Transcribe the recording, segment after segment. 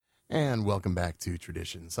And welcome back to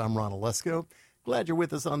Traditions. I'm Ron Olesko. Glad you're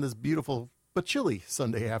with us on this beautiful but chilly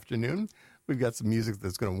Sunday afternoon. We've got some music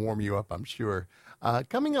that's going to warm you up, I'm sure.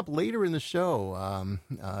 Coming up later in the show,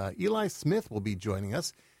 Eli Smith will be joining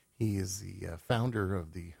us. He is the founder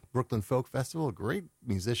of the Brooklyn Folk Festival, a great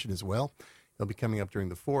musician as well. He'll be coming up during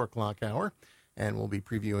the 4 o'clock hour, and we'll be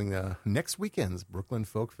previewing next weekend's Brooklyn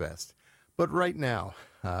Folk Fest. But right now,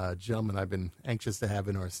 a gentleman I've been anxious to have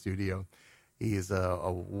in our studio. He is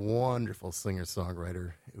a wonderful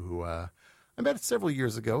singer-songwriter who I met several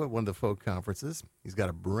years ago at one of the folk conferences. He's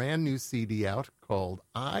got a brand new CD out called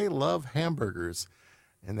I Love Hamburgers,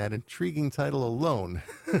 and that intriguing title alone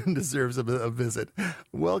deserves a visit.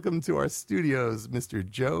 Welcome to our studios, Mr.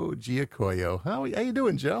 Joe Giacoio. How you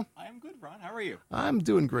doing, Joe? I am good, Ron. How are you? I'm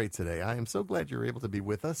doing great today. I am so glad you're able to be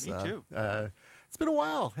with us. Me too. It's been a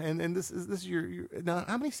while, and this is your now.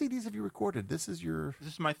 How many CDs have you recorded? This is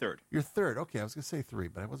my third. Your third. Okay, I was going to say 3,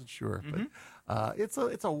 but I wasn't sure. Mm-hmm. But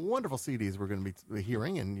it's a wonderful CDs we're going to be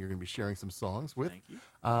hearing, and you're going to be sharing some songs with. Thank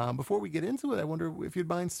you. Before we get into it, I wonder if you'd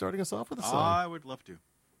mind starting us off with a song. I would love to.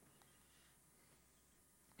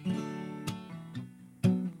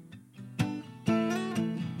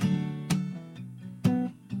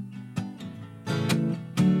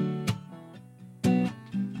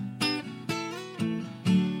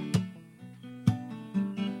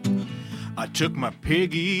 I took my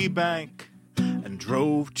piggy bank and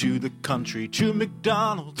drove to the country to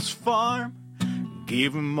McDonald's farm.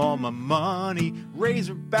 Gave him all my money,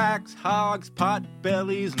 razorbacks, hogs, pot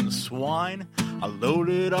bellies, and swine. I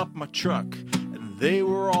loaded up my truck and they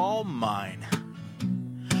were all mine.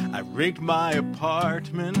 I rigged my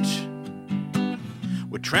apartment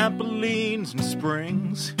with trampolines and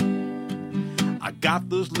springs. I got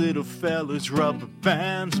those little fellas, rubber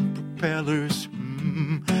bands and propellers,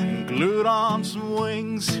 and glued on some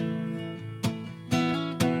wings.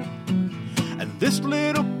 And this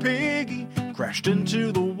little piggy crashed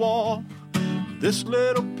into the wall. This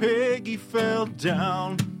little piggy fell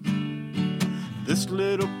down. This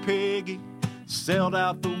little piggy sailed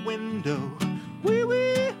out the window. Wee,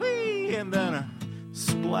 wee, wee, and then a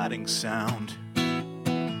splatting sound.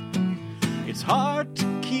 It's hard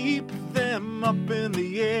to keep them up in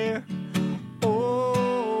the air.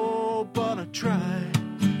 Oh, but I try.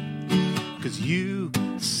 'Cause you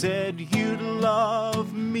said you'd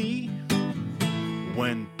love me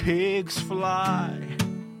when pigs fly.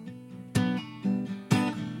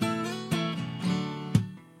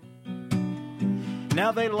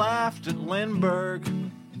 Now they laughed at Lindbergh,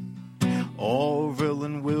 Orville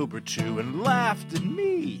and Wilbur too, and laughed at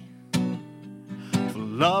me for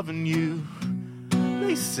loving you.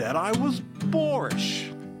 They said I was boorish.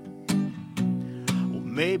 Well,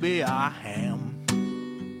 maybe I am,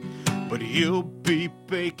 but you'll be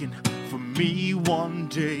baking for me one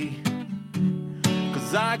day,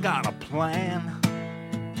 'cause I got a plan.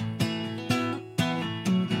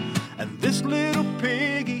 And this little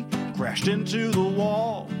piggy crashed into the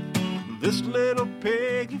wall. This little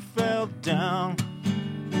piggy fell down.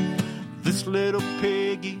 This little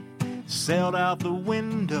piggy sailed out the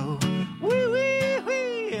window. Wee, wee,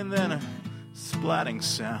 wee, and then a splatting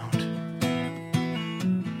sound.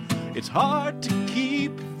 It's hard to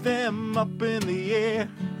keep them up in the air.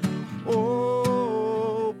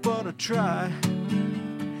 Oh, but I try.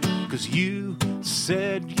 'Cause you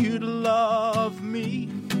said you'd love me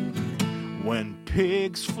when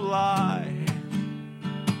pigs fly.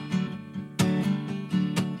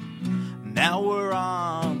 Now we're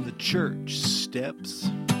on the church steps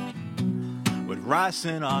with rice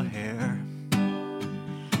in our hair,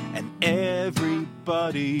 and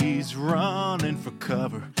everybody's running for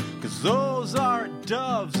cover, 'cause those are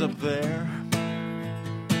doves up there.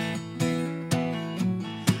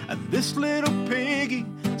 And this little piggy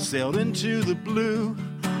sailed into the blue.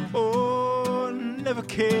 Oh, never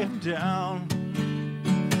came down.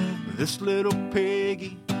 This little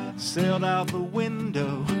piggy sailed out the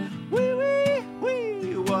window. Wee, wee,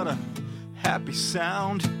 wee, what a happy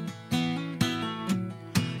sound.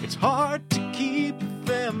 It's hard to keep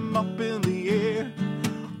them up in the air.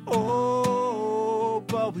 Oh,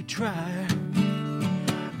 but we try.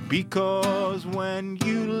 Because when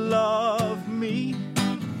you love me,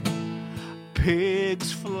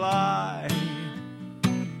 pigs fly.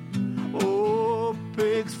 Oh,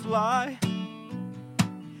 pigs fly.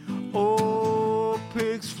 Oh,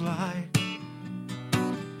 pigs fly.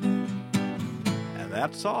 And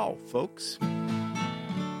that's all, folks.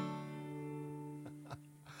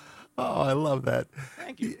 Oh, I love that.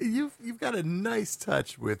 Thank you. You've got a nice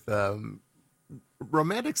touch with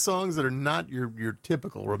romantic songs that are not your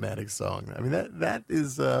typical romantic song. I mean, that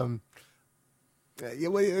is Yeah,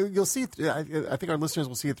 well, you'll see. I think our listeners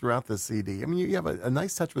will see it throughout the CD. I mean, you have a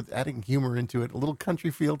nice touch with adding humor into it, a little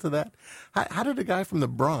country feel to that. How did a guy from the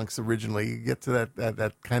Bronx originally get to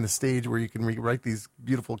that kind of stage where you can write these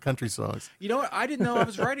beautiful country songs? You know what? I didn't know I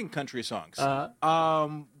was writing country songs.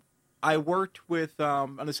 I worked with,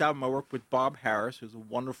 on this album, I worked with Bob Harris, who's a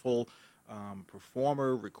wonderful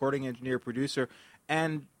performer, recording engineer, producer.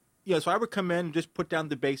 And, so I would come in and just put down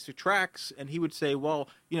the basic tracks, and he would say, well,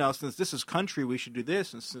 since this is country, we should do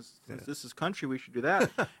this, and since this is country, we should do that.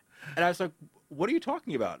 And I was like, what are you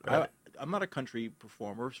talking about? Right. I'm not a country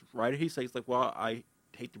performer, right? He's like, well, I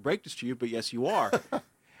hate to break this to you, but yes, you are.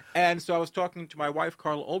 And so I was talking to my wife,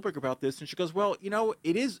 Carla Oldberg, about this, and she goes, well,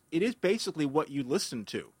 it is basically what you listen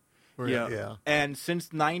to. Yeah. And since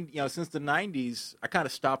the 90s, I kind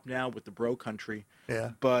of stopped now with the bro country.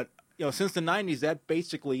 Yeah. But since the 90s, that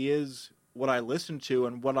basically is what I listened to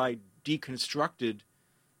and what I deconstructed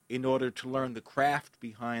in order to learn the craft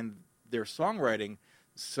behind their songwriting.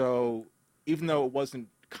 So even though it wasn't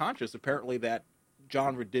conscious, apparently that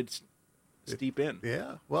genre did steep in.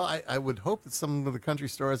 Yeah. Well, I would hope that some of the country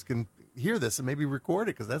stars can hear this and maybe record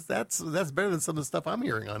it, because that's better than some of the stuff I'm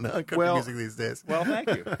hearing on country music these days. Well, thank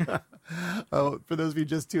you. For those of you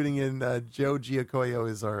just tuning in, Joe Giacoio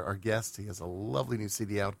is our guest. He has a lovely new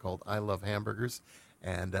CD out called I Love Hamburgers,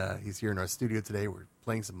 and he's here in our studio today. We're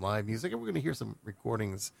playing some live music, and we're going to hear some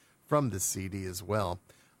recordings from this CD as well.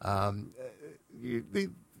 You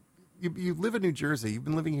live in New Jersey. You've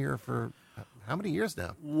been living here for how many years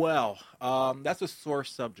now? Well, that's a sore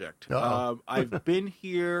subject. I've been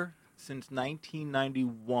here since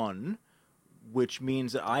 1991, which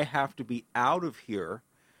means that I have to be out of here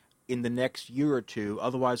in the next year or two.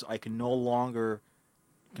 Otherwise, I can no longer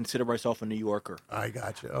consider myself a New Yorker. I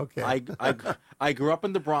gotcha. Okay. I grew up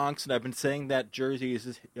in the Bronx, and I've been saying that Jersey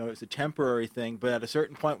is it's a temporary thing. But at a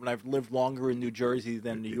certain point, when I've lived longer in New Jersey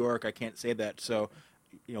than New York, I can't say that. So,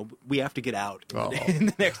 we have to get out in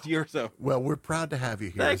the next year or so. Well, we're proud to have you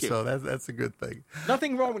here. Thank you. So that's a good thing.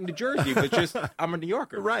 Nothing wrong with New Jersey, but just I'm a New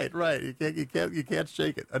Yorker. Right. You can't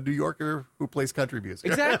shake it. A New Yorker who plays country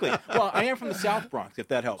music. Exactly. Well, I am from the South Bronx, if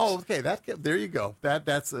that helps. Oh, okay. There you go.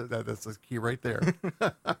 That's a key right there.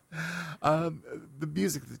 The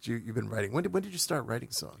music that you've been writing. When did you start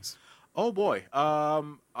writing songs? Oh boy.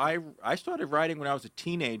 I started writing when I was a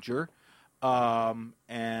teenager,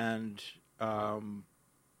 and.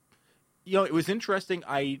 It was interesting.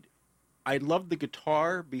 I loved the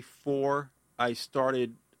guitar before I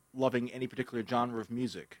started loving any particular genre of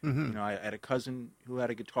music. Mm-hmm. I had a cousin who had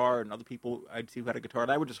a guitar, and other people I'd see who had a guitar,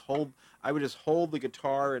 and I would just hold the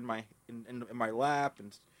guitar in my lap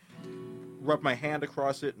and rub my hand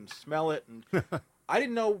across it and smell it. And I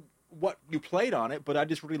didn't know what you played on it, but I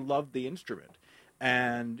just really loved the instrument.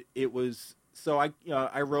 And it was so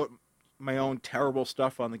I wrote my own terrible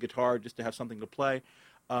stuff on the guitar just to have something to play.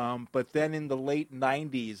 But then in the late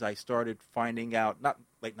 90s, I started finding out, not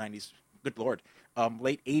late 90s, good Lord,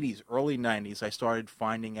 late 80s, early 90s, I started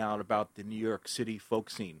finding out about the New York City folk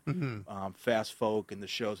scene, fast folk and the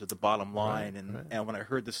shows at the Bottom Line. And when I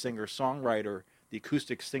heard the singer-songwriter, the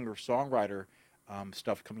acoustic singer-songwriter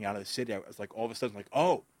stuff coming out of the city, I was like, all of a sudden, like,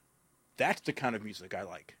 oh, that's the kind of music I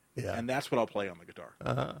like. Yeah. And that's what I'll play on the guitar.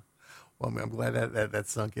 Uh-huh. Well, I'm glad that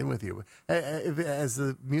sunk in with you. Has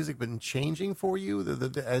the music been changing for you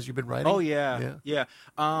as you've been writing? Oh, yeah.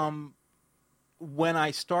 When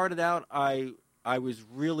I started out, I was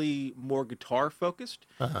really more guitar focused,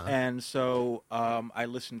 and so I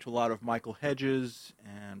listened to a lot of Michael Hedges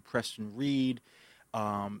and Preston Reed.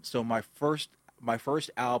 So my first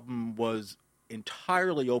album was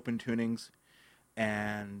entirely open tunings,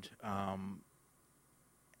 and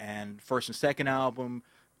first and second album.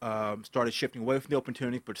 Started shifting away from the open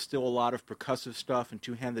tuning, but still a lot of percussive stuff and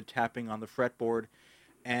two-handed tapping on the fretboard.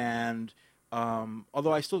 And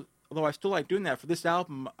although I still like doing that, for this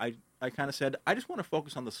album, I kind of said I just want to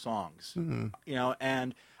focus on the songs,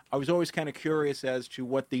 and I was always kind of curious as to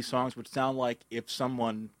what these songs would sound like if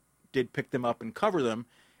someone did pick them up and cover them.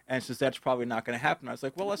 And since that's probably not going to happen, I was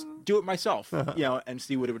like, well, let's do it myself, and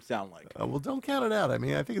see what it would sound like. Well, don't count it out. I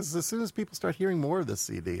mean, I think as soon as people start hearing more of this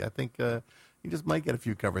CD, I think you just might get a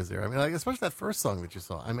few covers there. I mean, especially that first song that you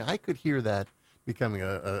saw. I mean, I could hear that becoming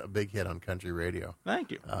a big hit on country radio.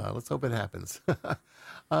 Thank you. Let's hope it happens.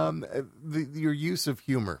 Your use of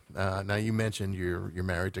humor. Now, you mentioned you're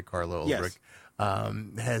married to Carla Ulrich. Yes.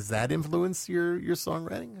 Has that influenced your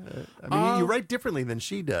songwriting? I mean, you write differently than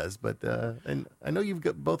she does, but and I know you've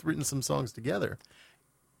both written some songs together.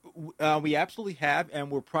 We absolutely have,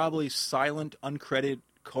 and we're probably silent, uncredited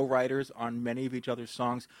co-writers on many of each other's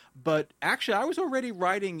songs. But actually, I was already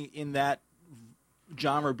writing in that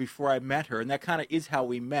genre before I met her, and that kind of is how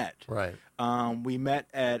we met. Right. We met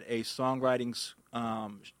at a songwriting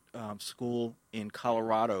school in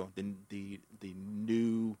Colorado, the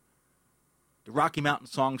Rocky Mountain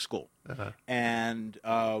Song School, and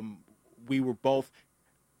we were both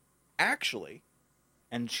actually,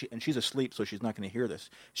 and she's asleep, so she's not going to hear this.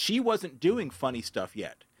 She wasn't doing funny stuff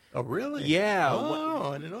yet. Oh, really? Yeah.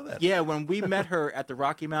 Oh, I didn't know that. Yeah, when we met her at the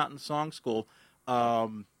Rocky Mountain Song School,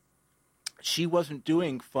 she wasn't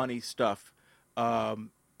doing funny stuff,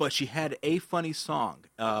 but she had a funny song,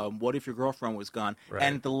 What If Your Girlfriend Was Gone? Right.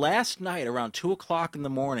 And the last night, around 2 o'clock in the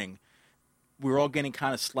morning, we were all getting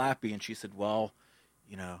kind of slappy, and she said, well,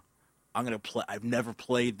 you know, I'm going to play. I've never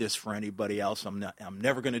played this for anybody else. I'm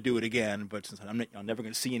never going to do it again, but since I'm never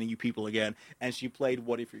going to see any of you people again. And she played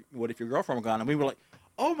What If Your Girlfriend Was Gone? And we were like,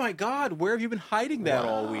 oh, my God, where have you been hiding that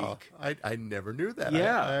all week? I never knew that.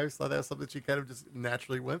 Yeah. I always thought that was something she kind of just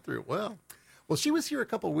naturally went through. Well, she was here a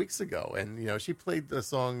couple of weeks ago, and, you know, she played the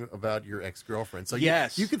song about your ex-girlfriend. So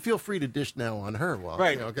yes. you can feel free to dish now on her. Well,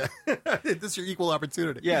 right. You know, okay. This is your equal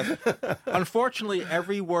opportunity. Yes. Unfortunately,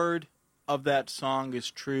 every word of that song is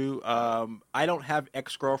true. I don't have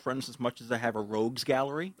ex-girlfriends as much as I have a rogues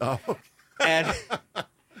gallery. Oh. And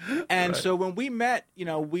right. So when we met, you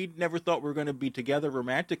know, we never thought we were going to be together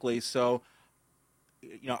romantically. So,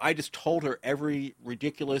 you know, I just told her every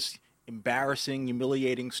ridiculous, embarrassing,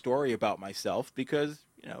 humiliating story about myself because,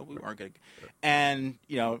 you know, we weren't going to. And,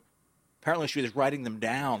 you know, apparently she was writing them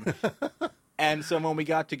down. And so when we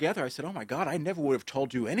got together, I said, oh, my God, I never would have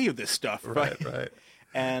told you any of this stuff. Right.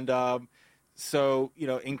 And so, you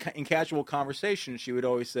know, in casual conversation, she would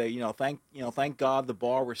always say, thank God the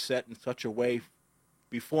bar was set in such a way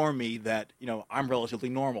before me that, you know, I'm relatively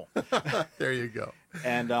normal. There you go.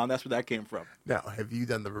 And that's where that came from. Now, have you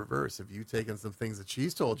done the reverse? Have you taken some things that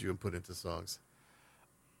she's told you and put into songs?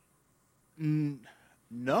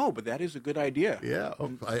 No, but that is a good idea. Yeah.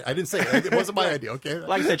 Oh, I didn't say it. It wasn't my idea. Okay.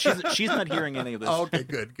 Like I said, she's not hearing any of this. Oh, okay,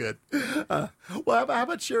 good. Well, how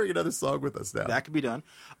about sharing another song with us now? That could be done.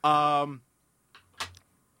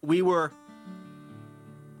 We were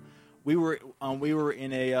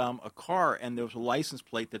in a car, and there was a license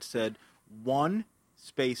plate that said 1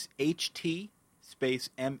 space HT space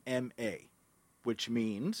MMA, which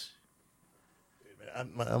means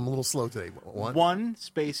I'm a little slow today. 1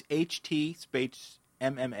 space HT space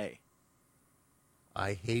MMA.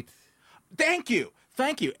 I hate. Thank you.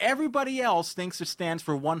 Everybody else thinks it stands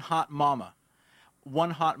for One Hot Mama.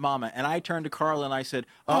 One Hot Mama. And I turned to Carla and I said,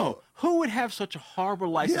 who would have such a horrible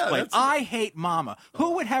license plate? I hate Mama.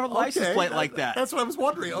 Who would have a license plate like that? That's what I was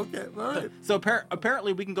wondering. Okay, all right. So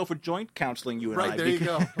apparently we can go for joint counseling, you and I. Right, there you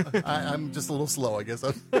go. I'm just a little slow, I guess.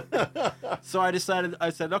 So I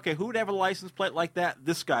said, okay, who would have a license plate like that?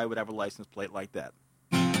 This guy would have a license plate like that.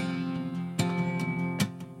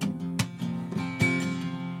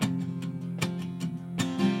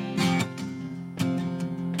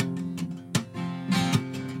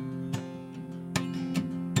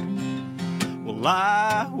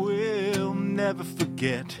 I will never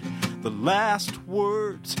forget the last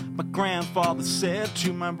words my grandfather said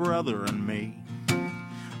to my brother and me.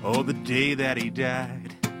 Oh, the day that he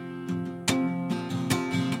died.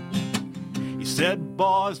 He said,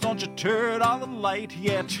 boys, don't you turn on the light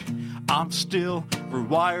yet. I'm still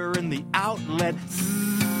rewiring the outlet.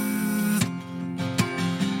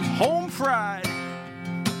 Home fried.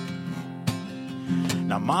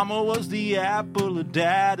 Now, Mama was the apple of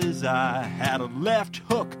Daddy's eye. Had a left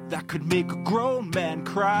hook that could make a grown man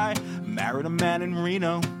cry. Married a man in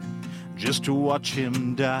Reno just to watch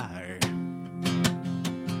him die.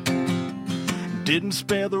 Didn't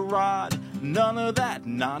spare the rod, none of that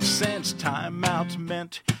nonsense. Time out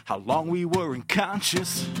meant how long we were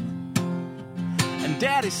unconscious. And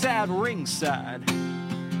Daddy sat ringside.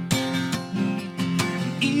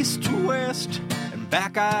 East to west and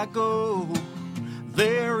back I go.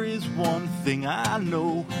 There is one thing I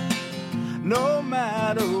know. No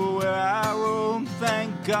matter where I roam,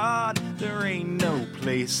 thank God there ain't no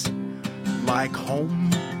place like home.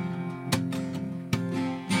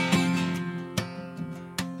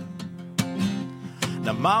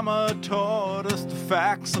 Now Mama taught us the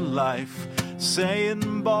facts of life,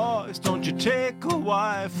 saying, boys, don't you take a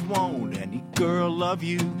wife. Won't any girl love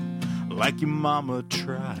you like your mama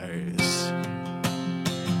tries.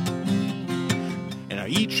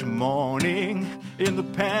 Each morning in the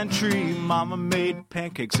pantry, Mama made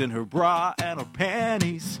pancakes in her bra and her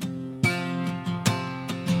panties.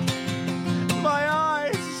 My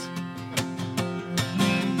eyes,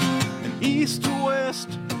 and east to west,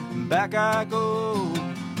 and back I go.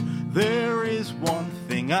 There is one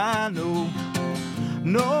thing I know.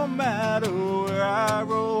 No matter where I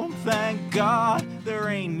roam, thank God there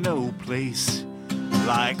ain't no place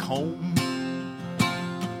like home.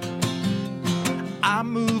 I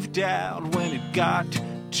moved out when it got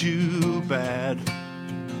too bad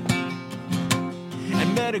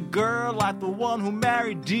and met a girl like the one who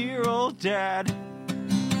married dear old dad.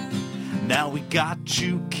 Now we got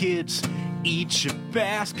 2 kids, each a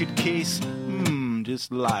basket case,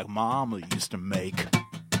 just like Mama used to make.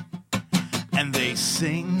 And they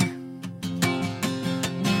sing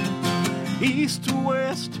east to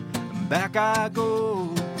west, and back I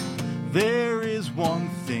go. There is one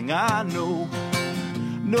thing I know.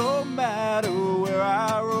 No matter where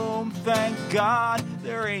I roam, thank God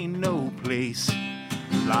there ain't no place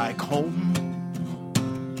like home.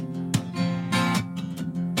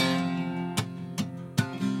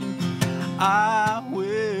 I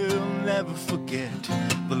will never forget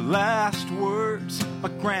the last words my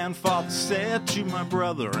grandfather said to my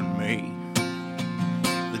brother and me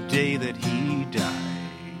the day that he died.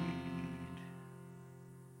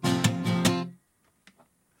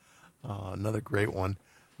 Oh, another great one.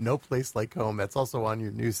 No Place Like Home. That's also on your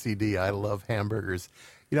new CD, I Love Hamburgers.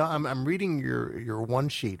 You know, I'm reading your one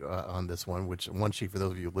sheet on this one, which one sheet, for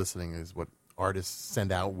those of you listening, is what artists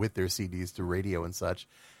send out with their CDs to radio and such.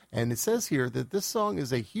 And it says here that this song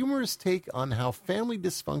is a humorous take on how family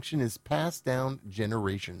dysfunction is passed down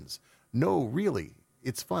generations. No, really,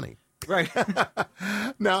 it's funny. Right.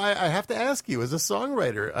 Now, I have to ask you, as a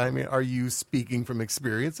songwriter, I mean, are you speaking from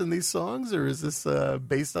experience in these songs, or is this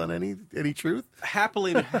based on any truth?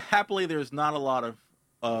 Happily, there's not a lot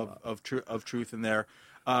of truth in there.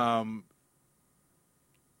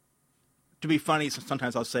 To be funny,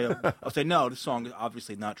 sometimes I'll say no, this song is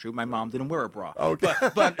obviously not true. My mom didn't wear a bra. Okay.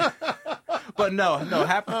 But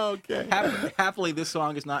no. Okay. Happily, this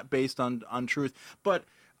song is not based on truth. But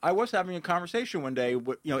I was having a conversation one day.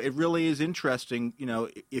 You know, it really is interesting. You know,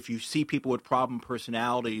 if you see people with problem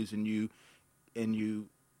personalities and you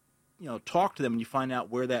talk to them and you find out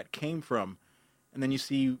where that came from, and then you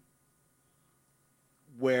see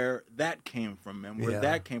where that came from and where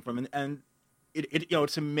that came from, and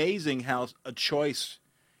it's amazing how a choice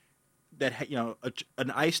that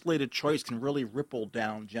an isolated choice can really ripple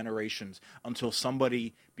down generations until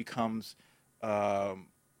somebody becomes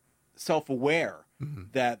self-aware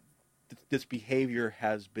that this behavior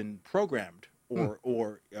has been programmed or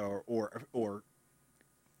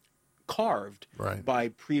carved by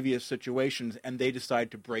previous situations, and they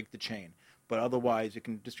decide to break the chain. But otherwise,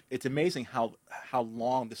 it's amazing how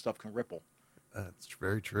long this stuff can ripple. That's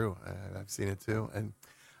very true. I've seen it too, and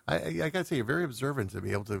I got to say, you're very observant to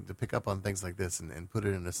be able to pick up on things like this and put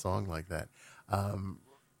it in a song like that.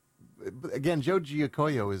 Again, Joe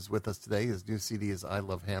Giacoio is with us today. His new CD is I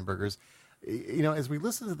Love Hamburgers. You know, as we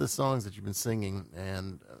listen to the songs that you've been singing,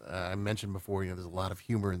 and I mentioned before, there's a lot of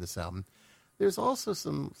humor in this album. There's also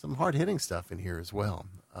some hard-hitting stuff in here as well.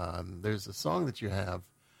 There's a song that you have,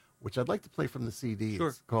 which I'd like to play from the CD. Sure.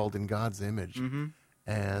 It's called In God's Image. Mm-hmm.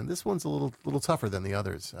 And this one's a little tougher than the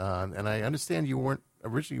others. And I understand you were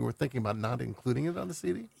thinking about not including it on the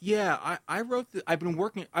CD? Yeah, I wrote I've been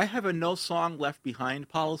working. I have a no song left behind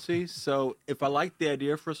policy. So if I like the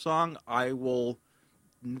idea for a song, I will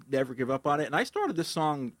never give up on it. And I started this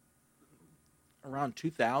song around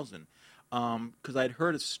 2000 because I'd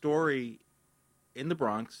heard a story in the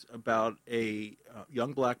Bronx about a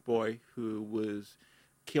young black boy who was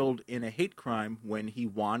killed in a hate crime when he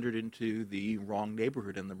wandered into the wrong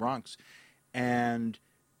neighborhood in the Bronx. And,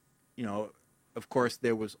 of course,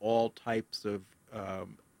 there was all types of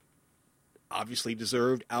obviously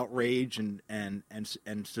deserved outrage and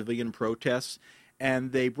civilian protests.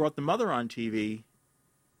 And they brought the mother on TV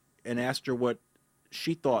and asked her what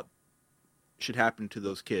she thought should happen to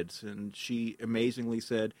those kids. And she amazingly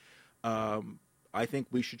said, I think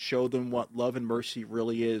we should show them what love and mercy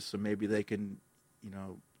really is, so maybe they can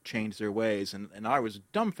change their ways. And I was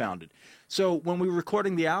dumbfounded. So when we were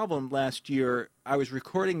recording the album last year, I was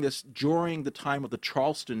recording this during the time of the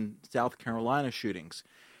Charleston, South Carolina shootings.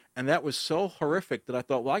 And that was so horrific that I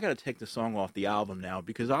thought, well, I got to take the song off the album now,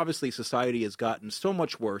 because obviously society has gotten so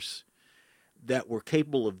much worse that we're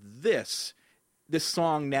capable of this. This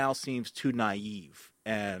song now seems too naive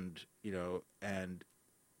and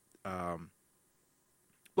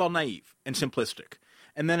naive and simplistic.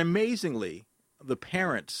 And then amazingly, the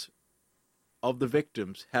parents of the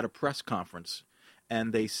victims had a press conference,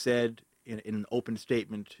 and they said in an open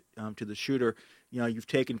statement to the shooter, you've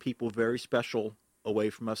taken people very special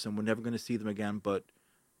away from us, and we're never going to see them again, but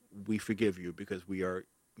we forgive you because we are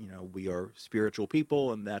spiritual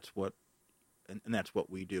people, and that's what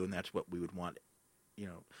we do, and that's what we would want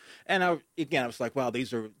And I was like, wow,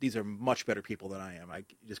 these are much better people than I am. I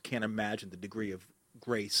just can't imagine the degree of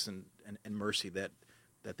grace and mercy that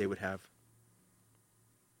they would have.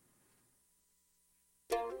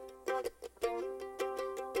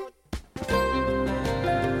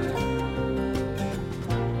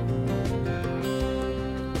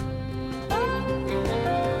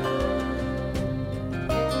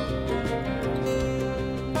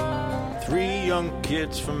 Three young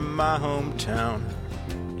kids from my hometown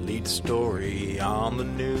lead story on the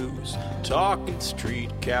news, talking street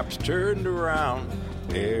caps turned around,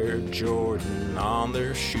 Air Jordan on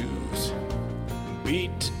their shoes,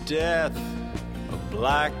 beat to death a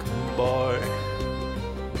black boy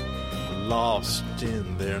lost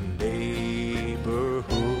in their neighborhood.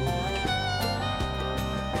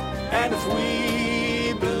 And if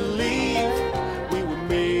we believe we were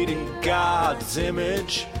made in God's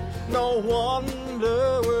image, no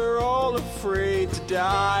wonder we're all afraid to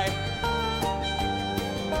die.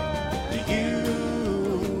 Do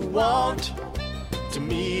you want to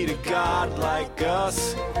meet a God like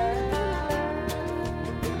us?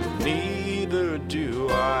 Neither do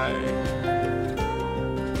I.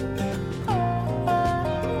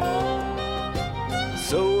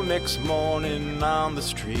 So next morning on the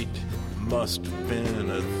street, must have been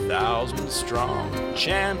 1,000 strong,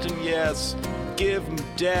 chanting yes, give them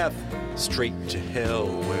death, straight to hell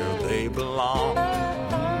where they belong.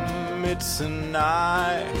 It's an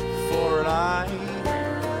eye for an eye,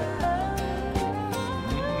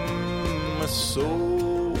 a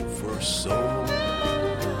soul for a soul.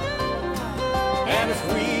 And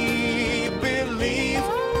if we believe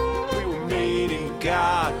we were made in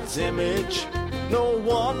God's image, no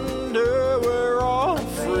wonder we're all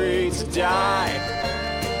afraid to die.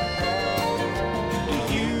 Do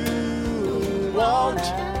you want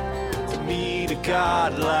to meet a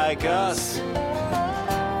God like us?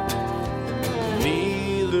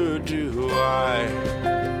 Neither do I.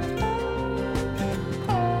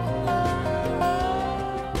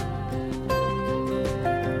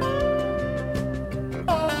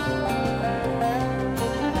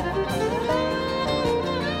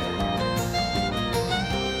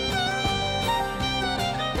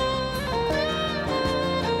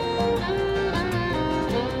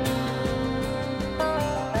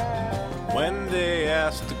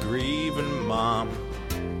 The grieving mom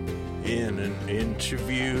in an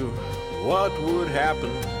interview, what would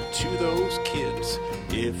happen to those kids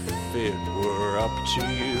if it were up to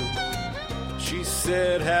you? She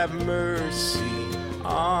said, have mercy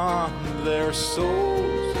on their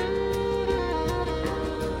souls,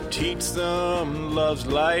 teach them love's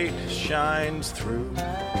light shines through. And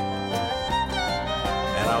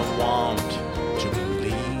I want to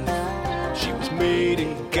believe she was made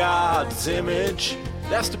in God's image.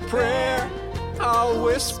 That's the prayer I'll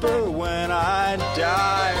whisper when I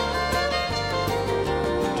die.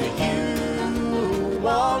 Do you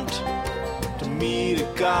want to meet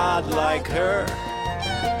a God like her?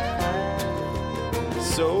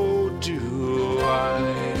 So do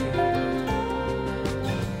I.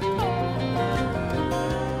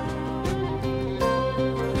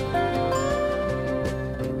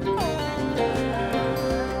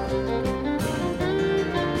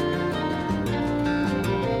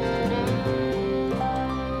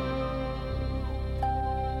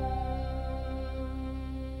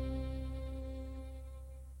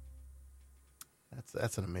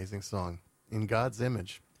 That's an amazing song. In God's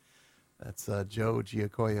Image. That's Joe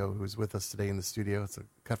Giacoio, who's with us today in the studio. It's a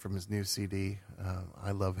cut from his new CD,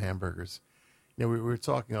 I Love Hamburgers. We were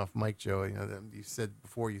talking off mic, Joe. You said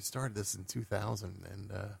before you started this in 2000,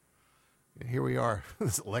 and here we are,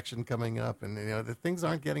 this election coming up, and the things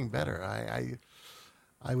aren't getting better.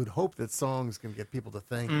 I would hope that songs can get people to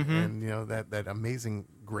think, and that amazing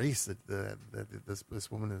grace that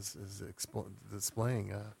this woman is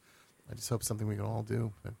displaying. I just hope something we can all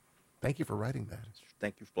do. But thank you for writing that.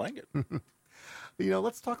 Thank you for playing it.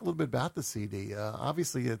 Let's talk a little bit about the CD.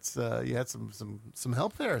 Obviously, it's you had some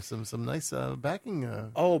help there, some nice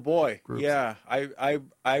backing. Oh boy, groups. Yeah, I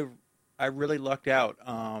really lucked out.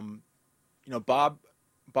 Bob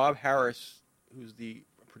Harris, who's the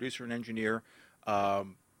producer and engineer,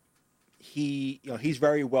 he's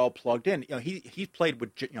very well plugged in. He's played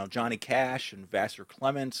with Johnny Cash and Vassar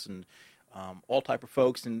Clements and all type of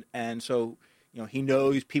folks, and so he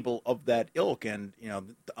knows people of that ilk. And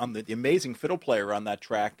the amazing fiddle player on that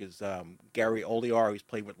track is Gary Oliar, who's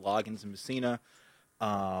played with Loggins and Messina.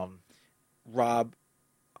 Rob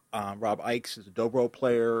Ikes is a dobro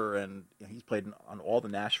player, and he's played on all the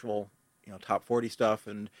Nashville top 40 stuff.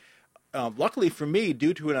 And luckily for me,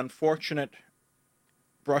 due to an unfortunate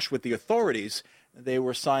brush with the authorities, they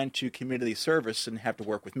were assigned to community service and have to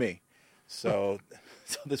work with me. So,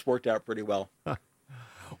 so this worked out pretty well.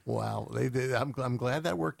 Wow, I'm glad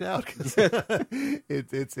that worked out, 'cause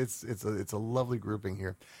it's a lovely grouping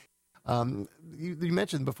here. You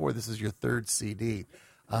mentioned before this is your third CD.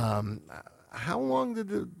 How long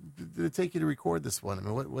did it take you to record this one? I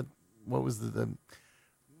mean, what was the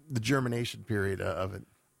germination period of it?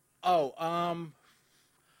 I'm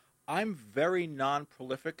very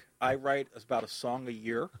non-prolific. I write about a song a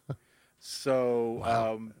year. So,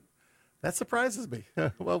 wow. That surprises me.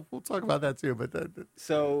 Well, we'll talk about that too. But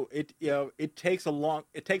so it takes a long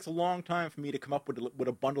time for me to come up with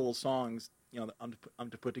a bundle of songs, to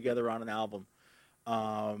put together on an album.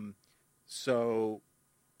 So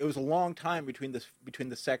it was a long time between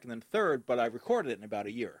the second and third, but I recorded it in about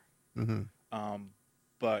a year. Mm-hmm.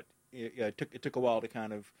 But it took a while to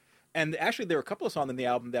kind of, and actually there were a couple of songs in the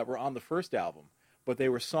album that were on the first album, but they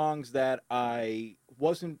were songs that I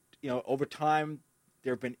wasn't, over time.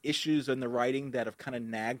 There have been issues in the writing that have kind of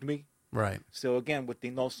nagged me. Right. So again, with the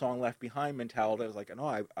no song left behind mentality, I was like,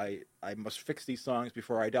 no, I must fix these songs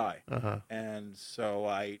before I die. Uh-huh. And so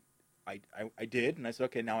I did, and I said,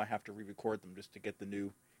 okay, now I have to re-record them just to get the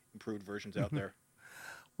new, improved versions out there.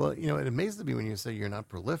 Well, it amazes me when you say you're not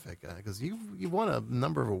prolific, because you've won a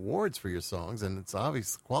number of awards for your songs, and it's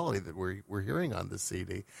obvious quality that we're hearing on this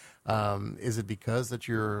CD. Is it because that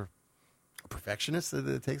you're a perfectionist that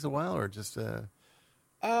it takes a while, or just?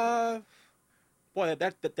 Boy,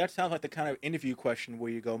 that sounds like the kind of interview question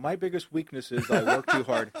where you go, my biggest weakness is I work too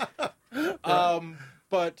hard.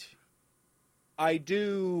 But I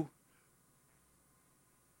do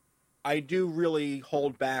really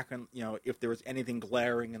hold back on, if there was anything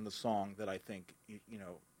glaring in the song that I think,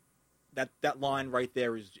 that line right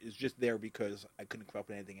there is just there because I couldn't come up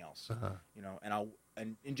with anything else. Uh-huh.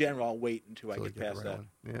 And in general, I'll wait until I get past that.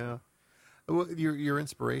 Yeah. Well, your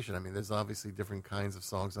inspiration. I mean, there's obviously different kinds of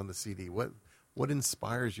songs on the CD. What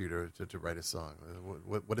inspires you to write a song?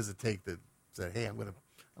 What does it take to say, hey, I'm gonna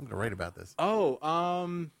write about this?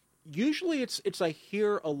 Usually it's I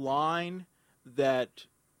hear a line that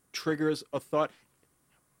triggers a thought.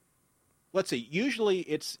 Let's see. Usually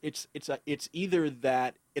it's either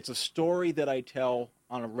that it's a story that I tell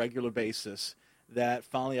on a regular basis that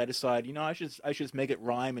finally I decide, I should just make it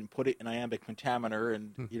rhyme and put it in iambic pentameter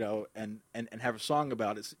and and have a song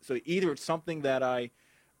about it. So either it's something that I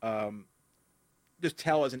just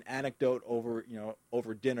tell as an anecdote over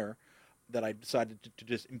dinner that I decided to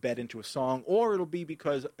just embed into a song, or it'll be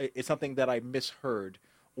because it's something that I misheard,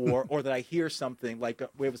 or that I hear something like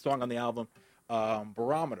we have a song on the album,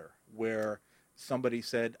 Barometer, where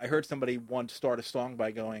I heard somebody once start a song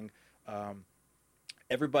by going,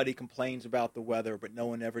 everybody complains about the weather, but no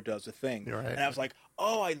one ever does a thing. Right. And I was like,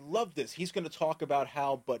 oh, I love this. He's going to talk about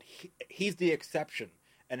how, but he's the exception,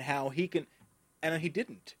 and how he can, and he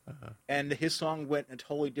didn't. Uh-huh. And his song went in a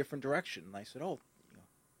totally different direction. And I said, oh,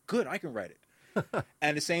 good, I can write it.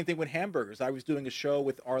 And the same thing with Hamburgers. I was doing a show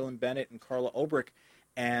with Arlen Bennett and Carla Obrick,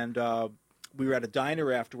 and we were at a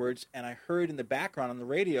diner afterwards, and I heard in the background on the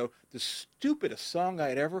radio the stupidest song I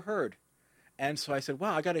had ever heard. And so I said,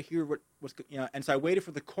 wow, I got to hear what's. And so I waited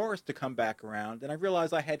for the chorus to come back around, and I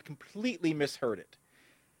realized I had completely misheard it.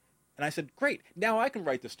 And I said, great, now I can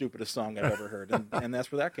write the stupidest song I've ever heard. And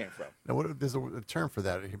that's where that came from. Now, there's a term for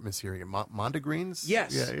that, mishearing it. Mondegreens?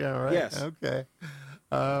 Yes. Yeah, right. Yes. Okay.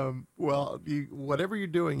 Well, whatever you're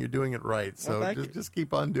doing it right. So just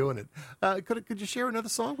keep on doing it. Could you share another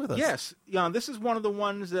song with us? Yes. This is one of the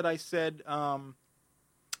ones that I said was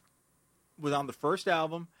on the first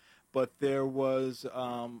album. But there was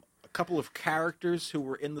a couple of characters who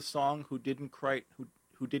were in the song who didn't quite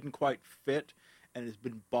fit, and it's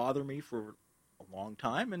been bothering me for a long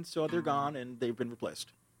time, and so they're gone and they've been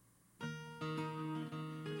replaced.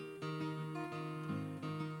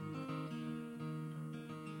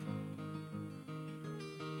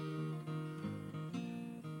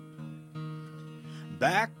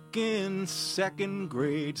 Back in second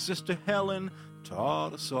grade, Sister Helen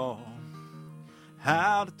taught us all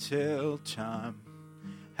how to tell time,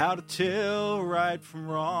 how to tell right from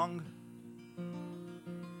wrong.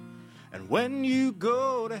 And when you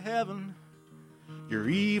go to heaven, your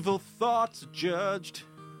evil thoughts are judged.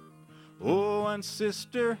 Oh, and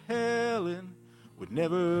Sister Helen would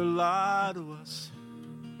never lie to us.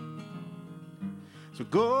 So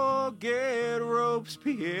go get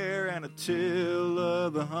Robespierre and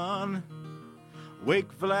Attila the Hun.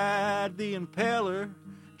 Wake Vlad the Impaler,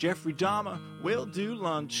 Jeffrey Dahmer will do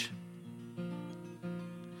lunch.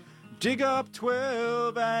 Dig up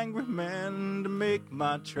 12 angry men to make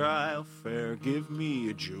my trial fair. Give me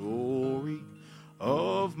a jury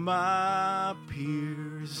of my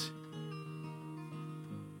peers.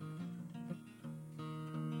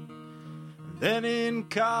 Then in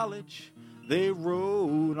college, they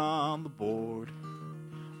wrote on the board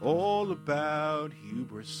all about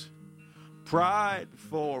hubris, pride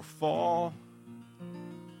before a fall.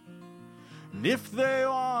 And if they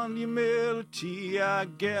want humility, I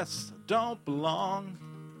guess I don't belong,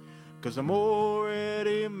 'cause I'm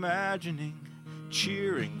already imagining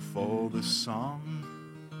cheering for the song.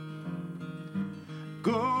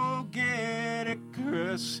 Go get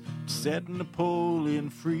Icarus, set Napoleon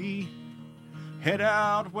free. Head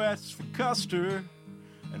out west for Custer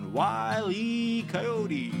and Wile E.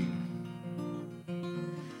 Coyote.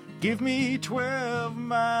 Give me 12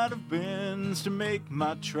 might have beens to make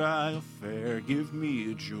my trial fair. Give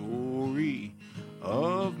me a jury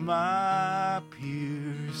of my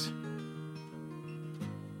peers.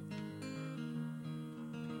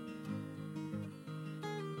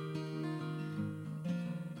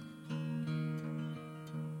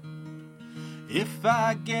 If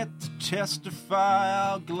I get to testify,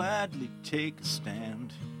 I'll gladly take a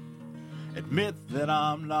stand. Admit that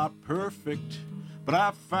I'm not perfect, but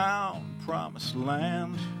I found promised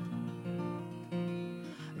land.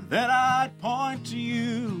 Then I'd point to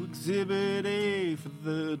you, Exhibit A for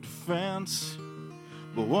the defense.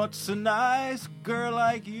 But what's a nice girl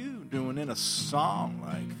like you doing in a song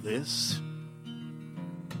like this?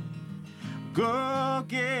 Go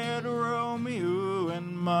get Romeo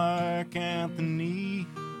and Mark Anthony.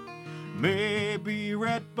 Maybe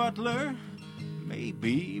Rhett Butler,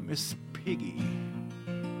 maybe Miss Piggy.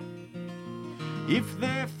 If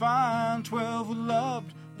they find 12 who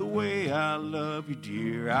loved the way I love you,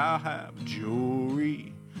 dear, I'll have a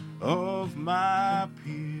jury of my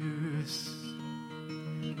peers.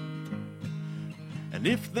 And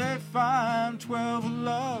if they find 12 who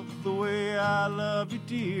love the way I love you,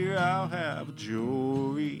 dear, I'll have a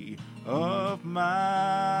jury of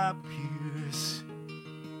my peers.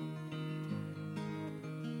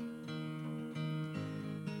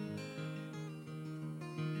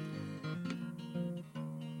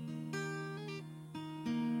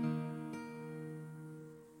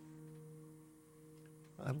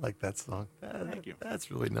 I like that song. Thank you. That's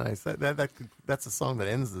really nice. That's a song that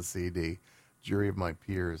ends the CD. Jury of My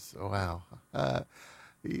Peers. Oh, wow. Yeah,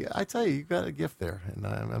 I tell you, you've got a gift there, and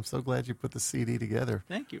I'm so glad you put the CD together.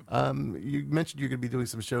 Thank you. You mentioned you're going to be doing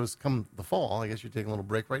some shows come the fall. I guess you're taking a little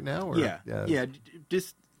break right now? Or? Yeah.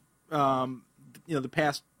 Just, the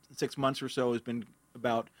past 6 months or so has been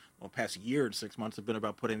about, past year and 6 months have been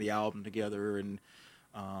about putting the album together and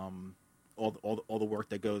all the work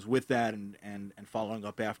that goes with that and following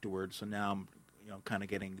up afterwards. So now I'm, kind of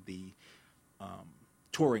getting the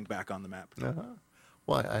touring back on the map. Uh-huh.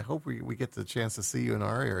 Well, I hope we get the chance to see you in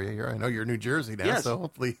our area here. I know you're in New Jersey now, yes. So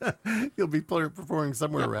hopefully you'll be performing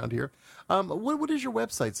somewhere around here. What is your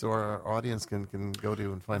website so our audience can go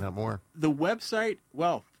to and find out more? The website,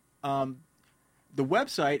 the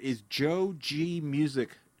website is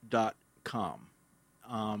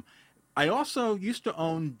joegmusic.com. I also used to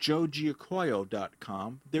own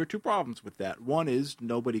joegiacoio.com. There are two problems with that. One is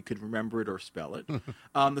nobody could remember it or spell it.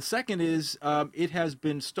 The second is it has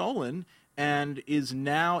been stolen and is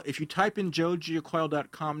now, if you type in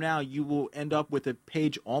joegiacoio.com now, you will end up with a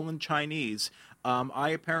page all in Chinese. I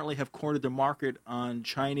apparently have cornered the market on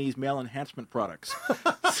Chinese male enhancement products.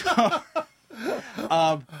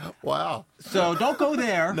 Wow. So don't go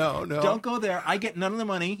there. No. Don't go there. I get none of the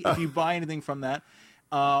money if you buy anything from that.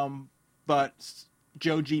 But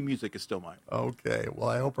Joe G Music is still mine. Okay. Well,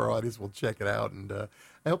 I hope our audience will check it out, and I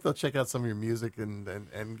hope they'll check out some of your music and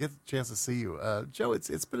get a chance to see you. Joe,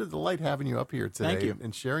 it's been a delight having you up here today. Thank you.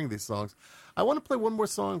 And sharing these songs. I want to play one more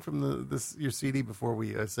song from your CD before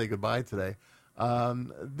we say goodbye today.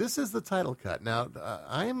 This is the title cut. Now,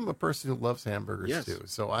 I am a person who loves hamburgers too,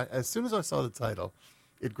 so as soon as I saw the title,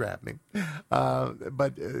 it grabbed me.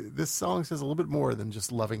 But this song says a little bit more than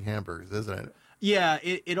just loving hamburgers, isn't it? Yeah,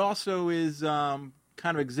 it also is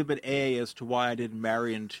kind of Exhibit A as to why I didn't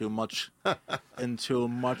marry until much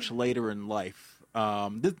later in life.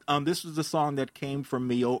 This was a song that came from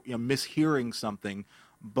me mishearing something,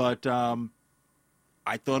 but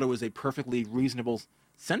I thought it was a perfectly reasonable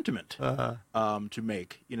sentiment to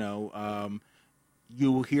make. You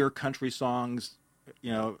hear country songs,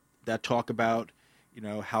 that talk about,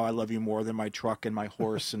 how I love you more than my truck and my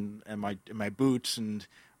horse and my boots, and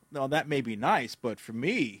that may be nice, but for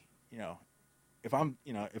me, if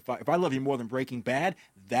I love you more than Breaking Bad,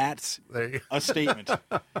 that's a statement.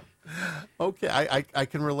 Okay, I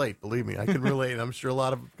can relate. Believe me, I can relate. I'm sure a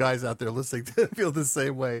lot of guys out there listening feel the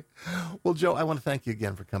same way. Well, Joe, I want to thank you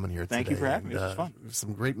again for coming here today. Thank you for having me. This was fun.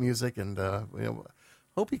 Some great music, and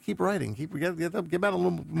hope you keep writing. Get out a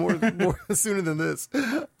little more sooner than this.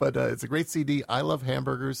 But it's a great CD. I Love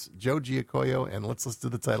Hamburgers, Joe Giacoio, and let's listen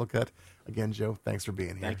to the title cut. Again, Joe, thanks for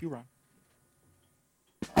being here. Thank you, Ron.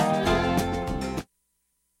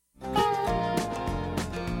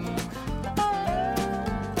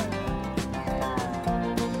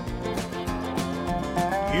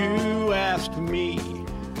 You asked me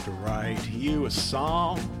to write you a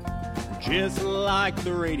song, just like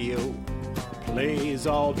the radio plays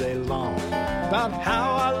all day long, about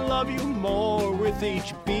how I love you more with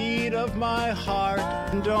each beat of my heart,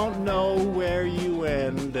 and don't know where you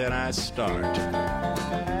end and I start.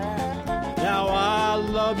 Now I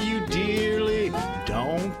love you dearly,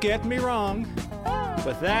 don't get me wrong,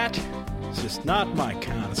 but that's just not my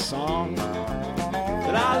kind of song.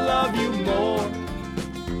 But I love you more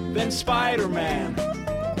than Spider-Man,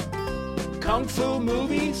 Kung Fu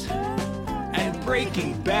movies, and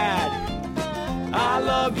Breaking Bad. I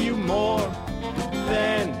love you more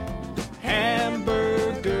than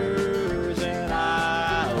hamburgers, and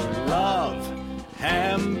I love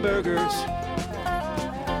hamburgers.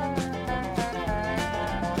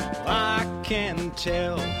 I can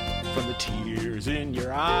tell from the tears in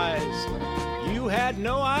your eyes, you had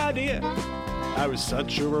no idea I was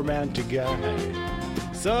such a romantic guy.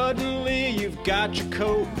 Suddenly you've got your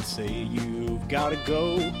coat and say you've gotta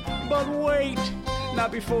go, but wait,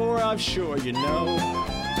 not before I'm sure you know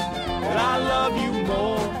that I love you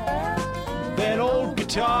more than old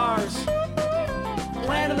guitars,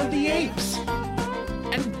 Planet of the Apes,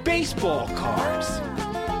 and baseball cards.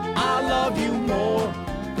 I love you more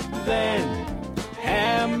than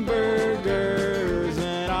hamburgers,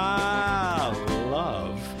 and I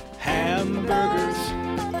love hamburgers.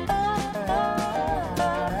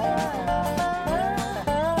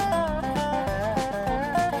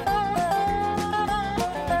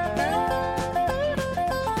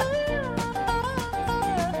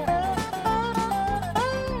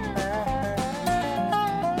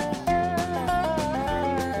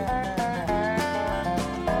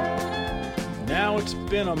 It's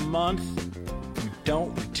been a month, you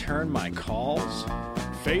don't return my calls.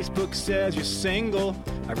 Facebook says you're single,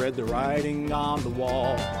 I read the writing on the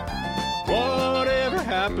wall. Whatever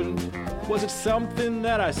happened? Was it something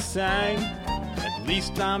that I sang? At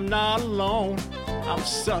least I'm not alone, I'm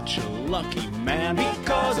such a lucky man,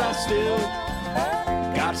 because I still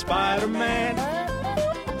got Spider-Man,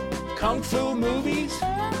 Kung Fu movies,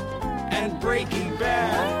 and Breaking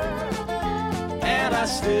Bad. And I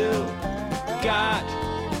still got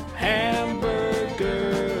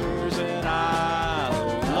hamburgers, and I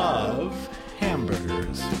love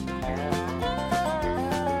hamburgers.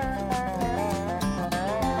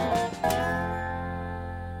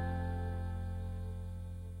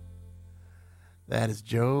 That is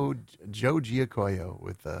Joe Giacoio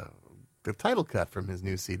with the title cut from his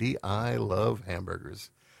new CD, I Love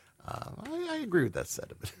Hamburgers. I agree with that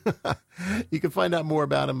sentiment. You can find out more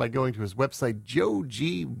about him by going to his website,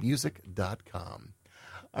 joegmusic.com.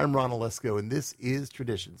 I'm Ron Olesko, and this is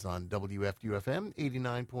Traditions on WFDU-FM,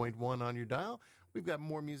 89.1 on your dial. We've got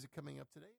more music coming up today.